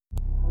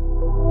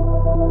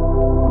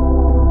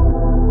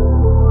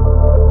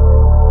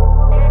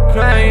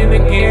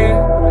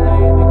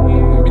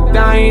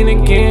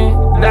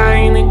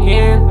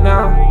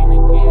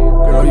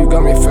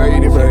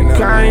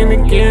crying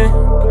again.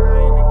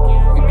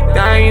 We be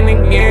dying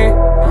again. I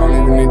don't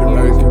even need the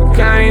words. We be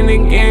crying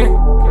again.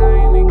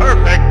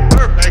 Perfect.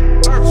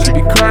 She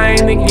be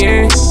crying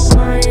again.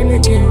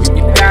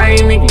 We be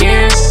dying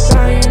again. She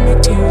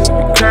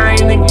be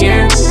crying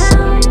again.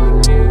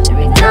 She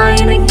be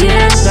crying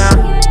again now.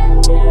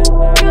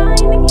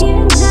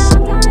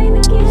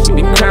 She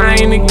be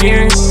crying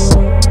again.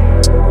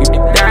 We be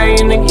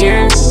dying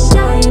again.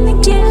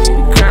 She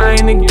be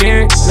crying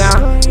again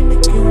now.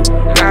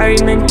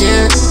 Dying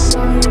again.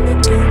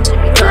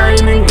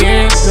 Crying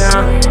again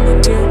now.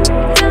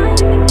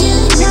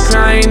 She be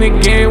crying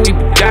again. We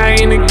be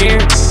dying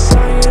again.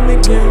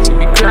 She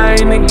be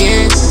crying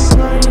again.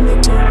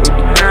 We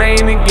be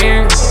dying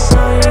again.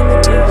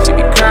 She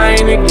be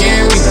crying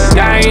again. We be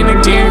dying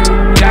again.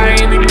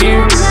 Dying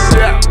again.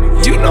 Yeah,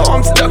 you know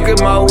I'm stuck in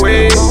my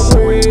ways.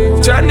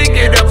 Trying to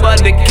get up on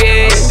the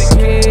kid.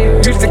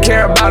 Used to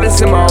care about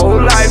this in my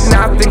whole life.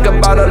 Now I think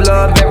about her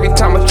love every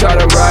time I try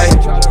to write.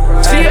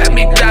 She had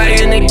me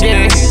dying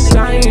again.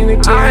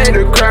 I had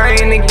her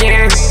crying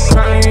again.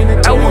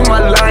 I want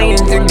my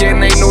lions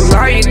again. Ain't no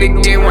lying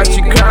again. Why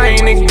she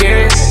crying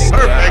again?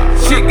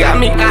 She got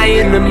me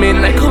eyeing them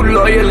in like who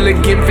loyal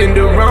again. Been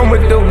around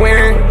with the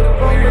wind.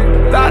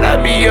 Thought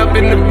I'd be up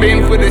in the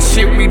bin for the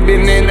shit we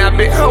been in. I've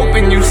been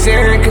hoping you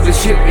sin, cause the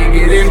shit we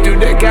get into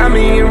that got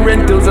me in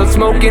rentals. I'm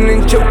smoking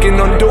and choking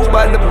on dope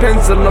by the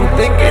pencil. I'm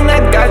thinking I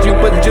got you,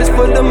 but just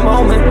for the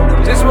moment.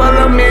 Just while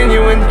I'm in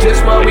you and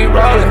just while we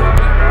rollin'.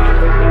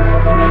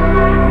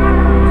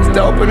 Just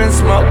open and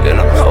smoking,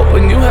 I'm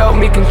hoping you help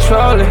me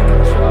control it.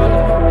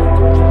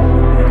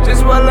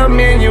 Just while I'm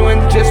in you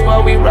and just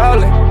while we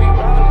rollin'.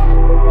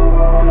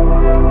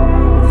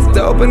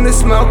 Open the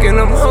smoke and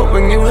I'm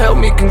hoping you help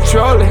me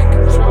control it.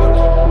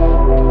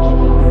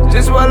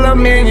 Just while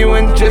I'm in you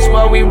and just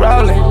while we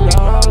rollin'.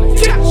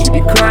 She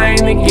be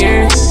crying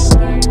again.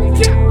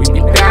 We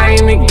be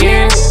dying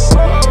again.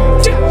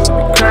 She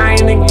be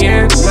crying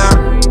again now.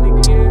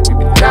 We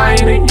be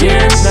dying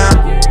again now.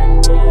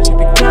 She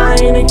be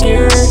crying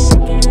again.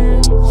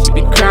 She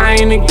be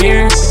crying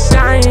again.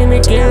 Dying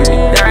again.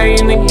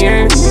 Dying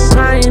again.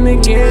 Crying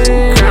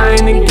again.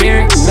 Crying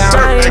again.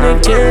 Dying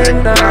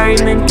again.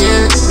 Dying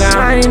again.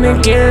 Dying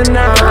again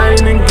now,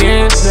 dying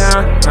again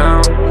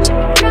now.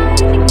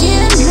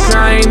 We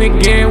crying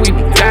again, we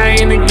be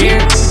dying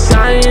again,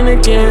 dying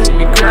again,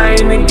 we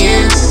crying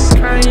again,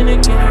 crying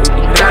again, we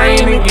be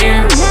dying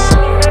again.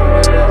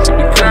 We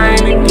be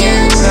crying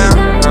again now,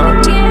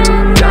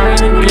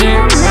 dying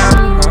again now.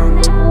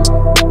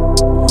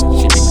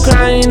 She be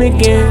crying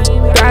again,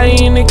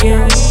 dying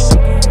again,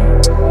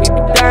 we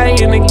be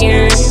dying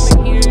again.